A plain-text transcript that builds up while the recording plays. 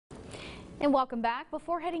And welcome back.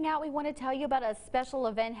 Before heading out, we want to tell you about a special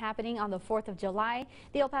event happening on the 4th of July.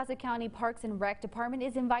 The El Paso County Parks and Rec Department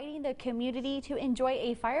is inviting the community to enjoy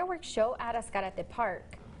a fireworks show at Ascarate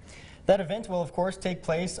Park. That event will, of course, take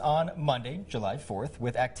place on Monday, July 4th,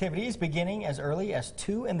 with activities beginning as early as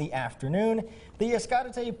 2 in the afternoon. The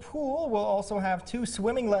Ascarate pool will also have 2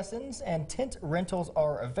 swimming lessons, and tent rentals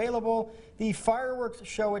are available. The fireworks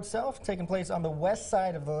show itself, taking place on the west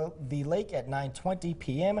side of the lake at 9:20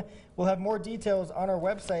 p.m. We'll have more details on our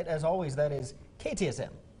website. As always, that is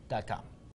ktsm.com.